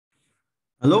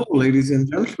Hello, ladies and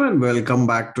gentlemen. Welcome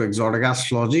back to Exotic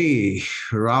Astrology.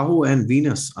 Rahu and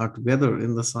Venus are together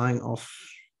in the sign of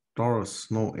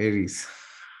Taurus, no Aries.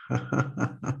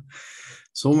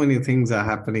 So many things are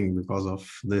happening because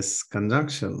of this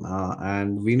conjunction.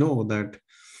 And we know that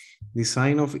the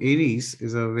sign of Aries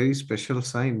is a very special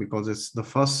sign because it's the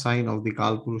first sign of the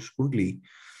Kalpurush Kundli,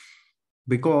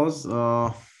 because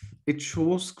it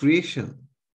shows creation.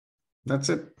 That's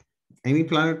it. Any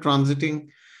planet transiting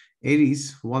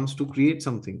Aries wants to create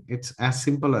something. It's as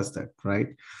simple as that, right?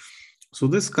 So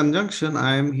this conjunction,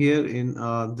 I am here in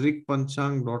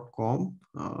drikpanchang.com.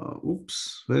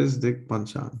 Oops, where is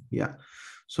Drikpanchang? Yeah.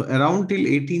 So around till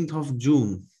 18th of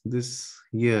June this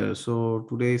year. So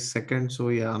today is 2nd. So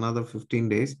yeah, another 15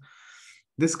 days.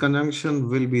 This conjunction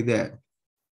will be there.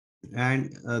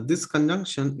 And this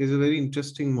conjunction is a very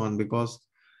interesting one because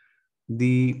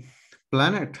the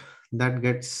planet that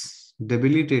gets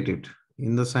debilitated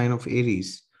in the sign of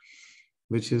Aries,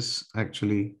 which is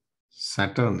actually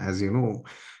Saturn, as you know,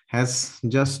 has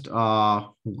just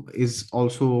is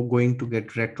also going to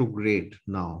get retrograde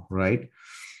now, right?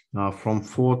 From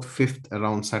 4th, 5th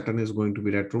around, Saturn is going to be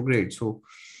retrograde. So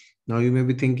now you may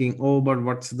be thinking, oh, but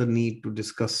what's the need to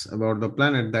discuss about the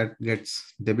planet that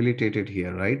gets debilitated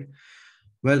here, right?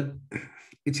 Well,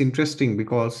 it's interesting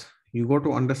because you got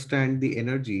to understand the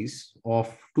energies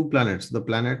of two planets.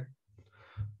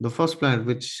 The first planet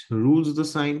which rules the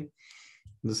sign,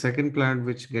 the second planet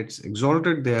which gets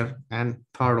exalted there, and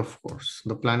third, of course,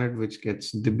 the planet which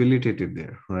gets debilitated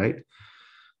there, right?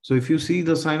 So if you see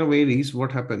the sign of Aries,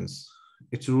 what happens?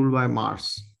 It's ruled by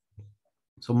Mars.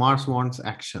 So Mars wants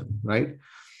action, right?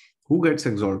 Who gets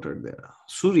exalted there?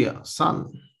 Surya,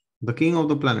 Sun, the king of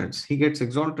the planets, he gets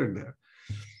exalted there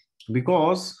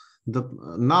because the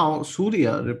now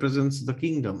Surya represents the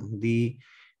kingdom, the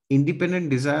independent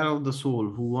desire of the soul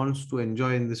who wants to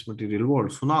enjoy in this material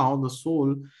world. So now the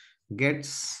soul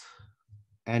gets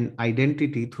an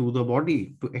identity through the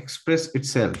body to express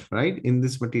itself, right, in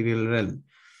this material realm.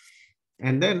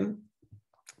 And then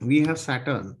we have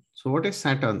Saturn. So what is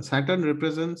Saturn? Saturn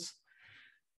represents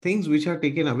things which are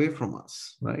taken away from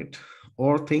us, right?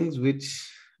 Or things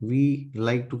which we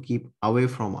like to keep away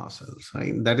from ourselves,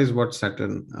 right? That is what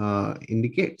Saturn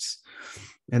indicates.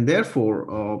 And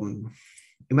therefore,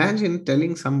 imagine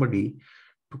telling somebody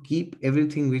to keep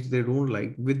everything which they don't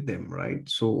like with them, right?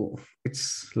 So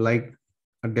it's like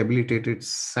a debilitated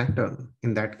Saturn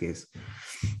in that case.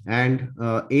 And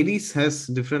Aries has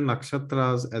different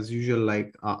nakshatras as usual,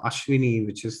 like Ashwini,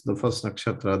 which is the first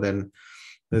nakshatra, then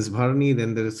there's Bharani,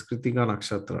 then there is Kritika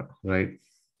nakshatra, right?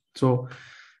 So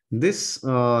this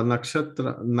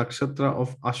nakshatra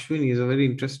of Ashwini is a very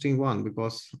interesting one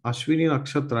because Ashwini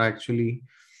nakshatra actually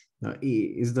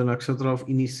is the nakshatra of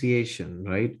initiation,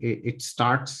 right? It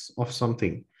starts off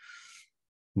something.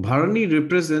 Bharani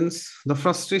represents the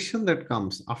frustration that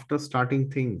comes after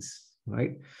starting things,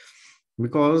 right?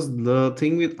 Because the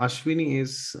thing with Ashwini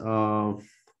is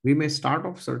we may start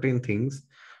off certain things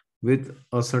with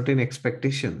a certain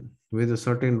expectation, with a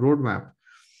certain roadmap,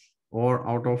 or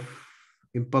out of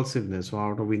impulsiveness,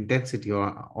 or out of intensity,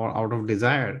 or out of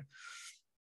desire.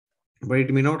 But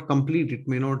it may not complete, it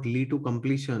may not lead to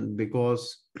completion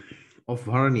because of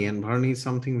Bharani. And Bharani is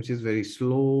something which is very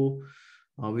slow,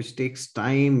 which takes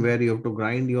time, where you have to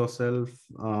grind yourself,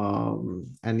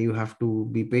 and you have to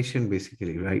be patient,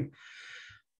 basically, right?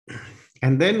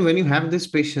 And then when you have this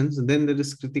patience, then there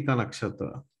is Kritika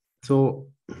Nakshatra. So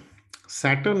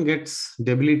Saturn gets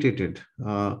debilitated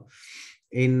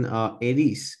in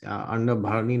Aries under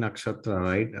Bharani Nakshatra,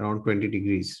 right, around 20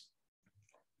 degrees.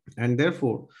 And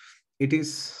therefore, it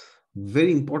is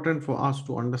very important for us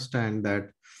to understand that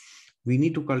we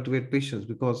need to cultivate patience,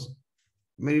 because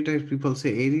many times people say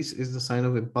Aries is the sign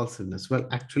of impulsiveness. Well,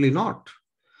 actually not.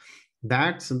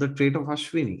 That's the trait of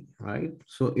Ashwini, right?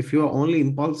 So if you are only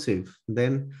impulsive,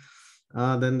 then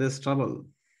there's trouble.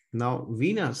 Now,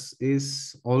 Venus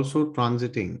is also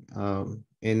transiting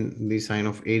in the sign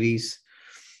of Aries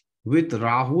with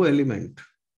Rahu element.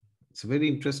 It's a very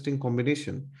interesting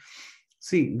combination.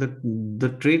 See,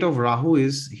 the trait of Rahu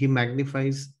is he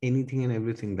magnifies anything and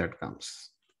everything that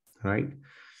comes, right?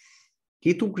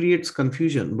 Ketu creates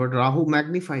confusion, but Rahu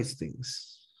magnifies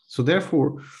things. So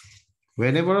therefore,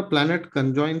 whenever a planet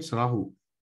conjoins Rahu,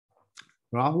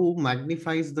 Rahu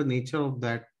magnifies the nature of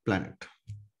that planet.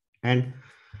 And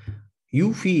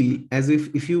you feel as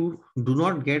if you do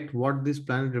not get what this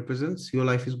planet represents, your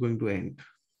life is going to end,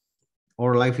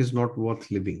 or life is not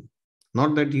worth living.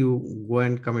 Not that you go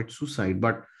and commit suicide,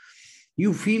 but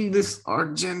you feel this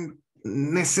urgent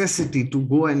necessity to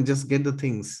go and just get the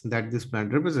things that this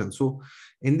planet represents. So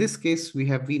in this case, we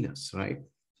have Venus, right?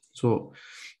 So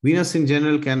Venus in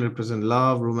general can represent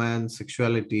love, romance,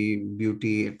 sexuality,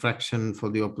 beauty, attraction for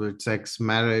the opposite sex,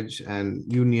 marriage, and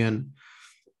union.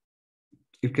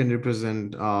 It can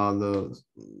represent the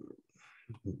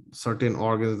certain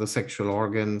organs, the sexual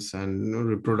organs, and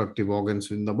reproductive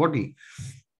organs in the body.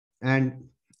 And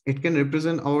it can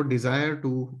represent our desire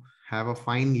to have a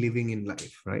fine living in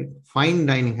life, right? Fine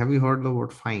dining. Have you heard the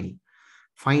word fine?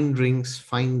 Fine drinks,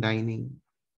 fine dining.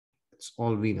 It's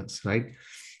all Venus, right?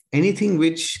 Anything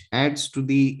which adds to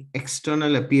the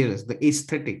external appearance, the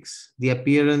aesthetics, the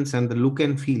appearance, and the look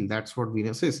and feel. That's what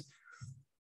Venus is.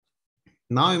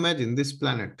 Now imagine this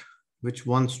planet, which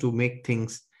wants to make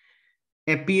things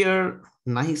appear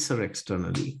nicer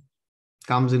externally,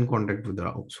 comes in contact with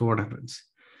Rahu. So what happens?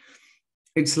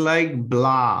 It's like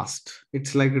blast.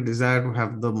 It's like a desire to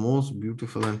have the most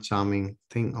beautiful and charming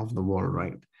thing of the world,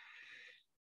 right?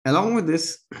 Along with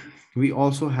this, we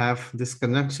also have this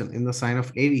conjunction in the sign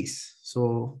of Aries.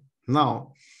 So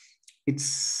now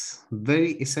it's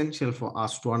very essential for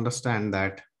us to understand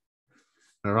that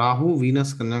Rahu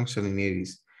Venus conjunction in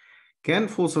Aries can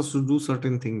force us to do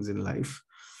certain things in life,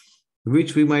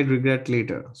 which we might regret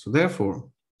later. So therefore,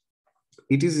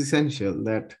 it is essential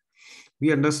that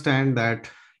we understand that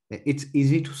it's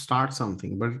easy to start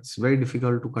something, but it's very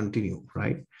difficult to continue,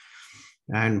 right?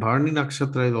 And Bharani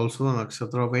Nakshatra is also the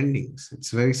Nakshatra of endings.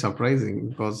 It's very surprising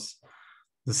because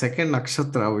the second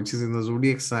Nakshatra, which is in the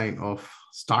zodiac sign of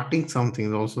starting something,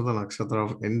 is also the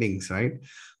Nakshatra of endings, right?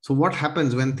 So what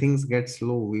happens when things get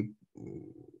slow?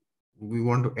 We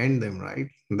want to end them, right?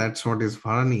 That's what is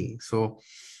Bharani. So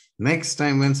next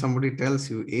time when somebody tells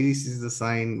you Aries is the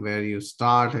sign where you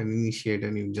start and initiate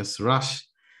and you just rush,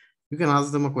 you can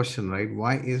ask them a question, right?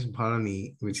 Why is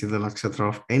Bharani, which is the nakshatra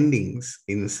of endings,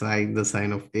 inside the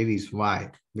sign of Aries?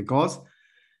 Why? Because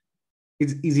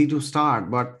it's easy to start,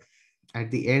 but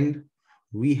at the end,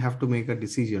 we have to make a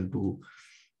decision to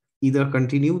either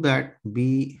continue that,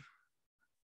 be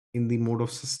in the mode of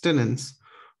sustenance,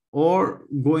 or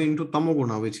go into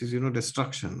tamoguna, which is,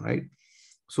 destruction, right?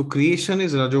 So creation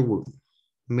is rajogun,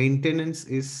 maintenance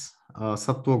is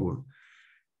sattvagun,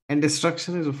 and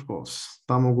destruction is, of course,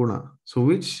 tamoguna. So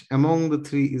which among the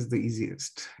three is the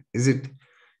easiest? Is it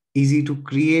easy to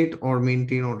create or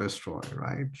maintain or destroy,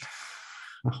 right?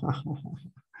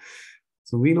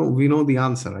 So we know the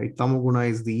answer, right? Tamoguna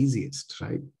is the easiest,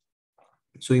 right?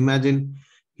 So imagine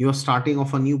you're starting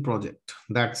off a new project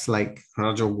that's like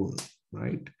rajogun,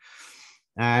 right?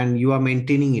 And you are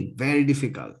maintaining it, very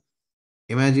difficult.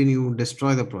 Imagine you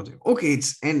destroy the project. Okay,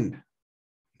 it's end.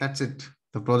 That's it.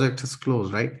 The project is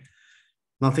closed, right?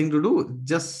 Nothing to do,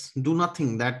 just do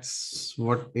nothing. That's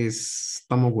what is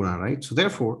tamoguna, right? So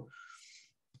therefore,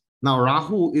 now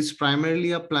Rahu is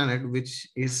primarily a planet which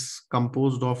is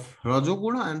composed of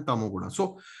rajoguna and tamoguna.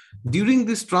 So during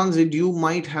this transit, you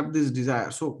might have this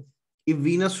desire. So if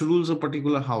Venus rules a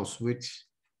particular house, which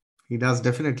he does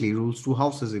definitely, rules two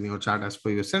houses in your chart as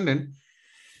per your ascendant,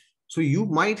 so you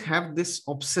might have this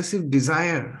obsessive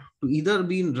desire to either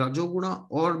be in Rajoguna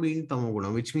or be in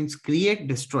Tamoguna, which means create,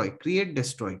 destroy, create,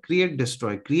 destroy, create,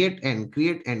 destroy, create, end,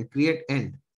 create, end, create,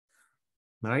 end.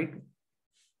 Right?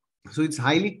 So it's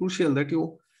highly crucial that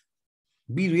you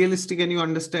be realistic and you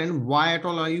understand why at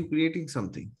all are you creating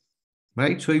something.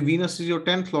 Right? So if Venus is your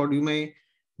 10th lord, you may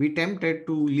be tempted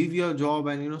to leave your job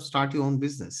and start your own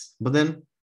business. But then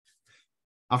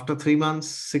after 3 months,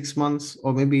 6 months,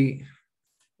 or maybe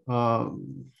uh,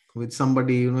 with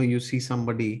somebody, you see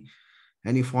somebody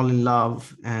and you fall in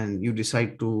love and you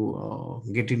decide to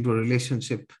get into a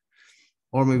relationship,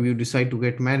 or maybe you decide to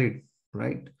get married,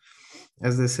 right?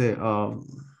 As they say,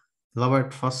 love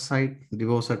at first sight,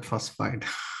 divorce at first fight.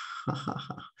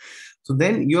 So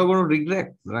then you are going to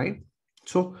regret, right?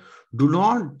 So do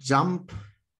not jump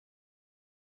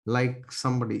like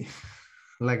somebody,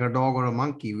 like a dog or a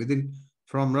monkey within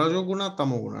from Rajoguna,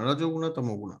 Tamoguna, Rajoguna,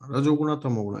 Tamoguna, Rajoguna,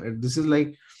 Tamoguna. This is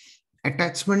like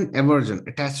attachment aversion,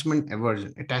 attachment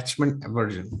aversion, attachment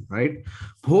aversion, right?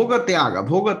 Bhoga tyaga,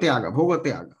 bhoga tyaga, bhoga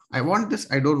tyaga. I want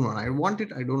this, I don't want. I want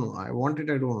it, I don't know. I want it,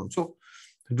 I don't know. So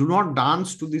do not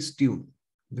dance to this tune,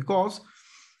 because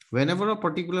whenever a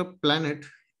particular planet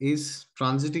is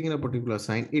transiting in a particular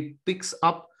sign, it picks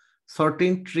up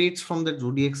certain traits from the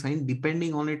zodiac sign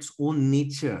depending on its own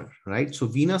nature, right? So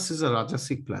Venus is a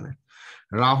Rajasic planet.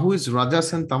 Rahu is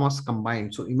Rajas and Tamas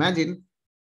combined. So imagine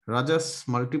Rajas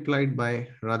multiplied by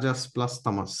Rajas plus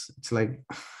Tamas. It's like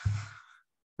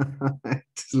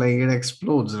it's like it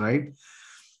explodes, right?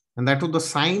 And that was the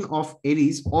sign of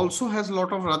Aries also has a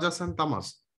lot of Rajas and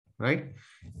Tamas, right?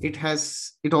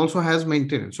 It also has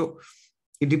maintenance. So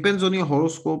it depends on your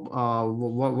horoscope,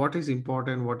 what is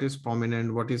important, what is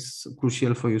prominent, what is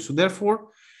crucial for you. So therefore,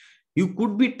 you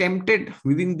could be tempted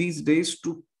within these days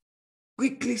to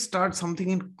quickly start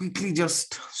something and quickly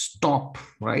just stop,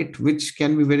 right? Which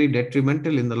can be very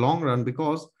detrimental in the long run,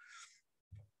 because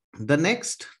the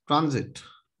next transit,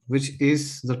 which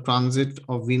is the transit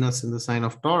of Venus in the sign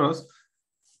of Taurus,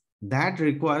 that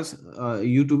requires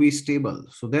you to be stable.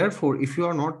 So therefore, if you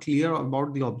are not clear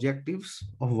about the objectives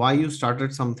of why you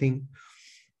started something,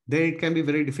 then it can be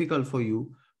very difficult for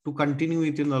you to continue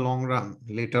it in the long run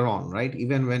later on, right?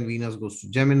 Even when Venus goes to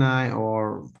Gemini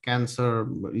or Cancer,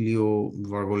 Leo,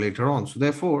 Virgo later on. So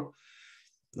therefore,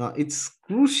 it's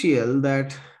crucial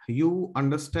that you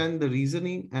understand the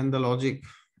reasoning and the logic,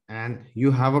 and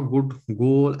you have a good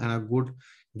goal and a good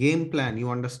game plan. You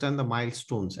understand the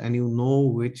milestones and you know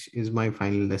which is my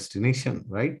final destination,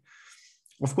 right?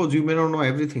 Of course, you may not know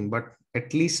everything, but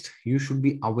at least you should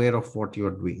be aware of what you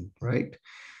are doing, right?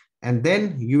 And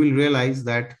then you will realize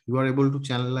that you are able to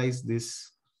channelize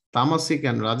this tamasic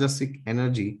and rajasic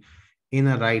energy in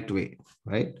a right way,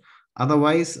 right?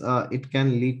 Otherwise, it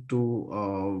can lead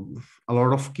to a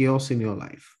lot of chaos in your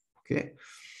life. Okay.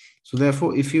 So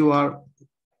therefore,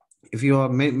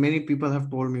 many people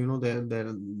have told me,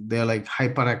 they're like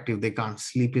hyperactive, they can't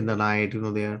sleep in the night,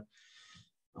 they're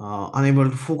unable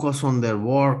to focus on their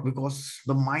work because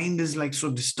the mind is like so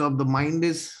disturbed. The mind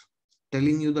is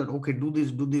telling you that, okay, do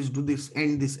this, do this, do this,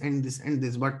 end this, end this, end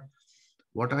this. But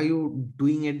what are you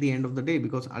doing at the end of the day?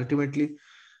 Because ultimately,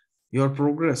 your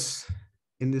progress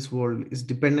in this world is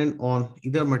dependent on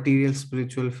either material,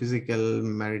 spiritual, physical,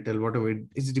 marital, whatever.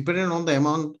 It's dependent on the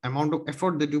amount of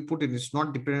effort that you put in. It's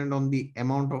not dependent on the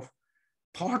amount of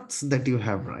thoughts that you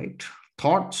have, right?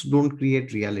 Thoughts don't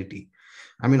create reality.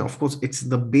 I mean, of course, it's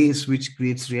the base which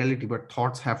creates reality, but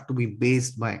thoughts have to be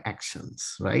based by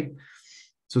actions, right?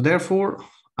 So therefore,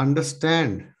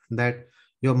 understand that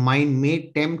your mind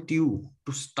may tempt you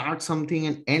to start something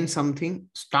and end something,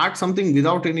 start something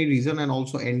without any reason and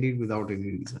also end it without any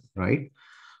reason, right?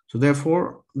 So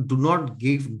therefore, do not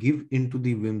give into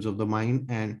the whims of the mind,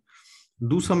 and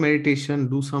do some meditation,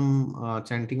 do some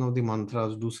chanting of the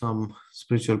mantras, do some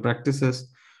spiritual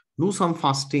practices, do some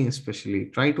fasting, especially.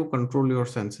 Try to control your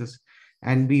senses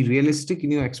and be realistic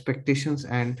in your expectations,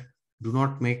 and do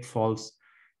not make false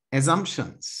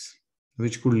assumptions,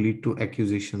 which could lead to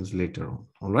accusations later on.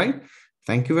 All right.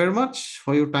 Thank you very much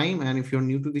for your time. And if you're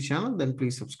new to the channel, then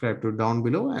please subscribe to it down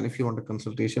below. And if you want a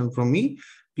consultation from me,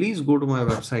 please go to my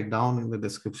website down in the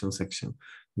description section.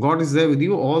 God is there with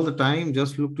you all the time.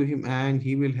 Just look to Him and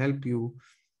He will help you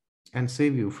and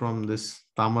save you from this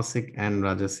tamasic and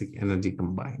rajasic energy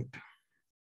combined.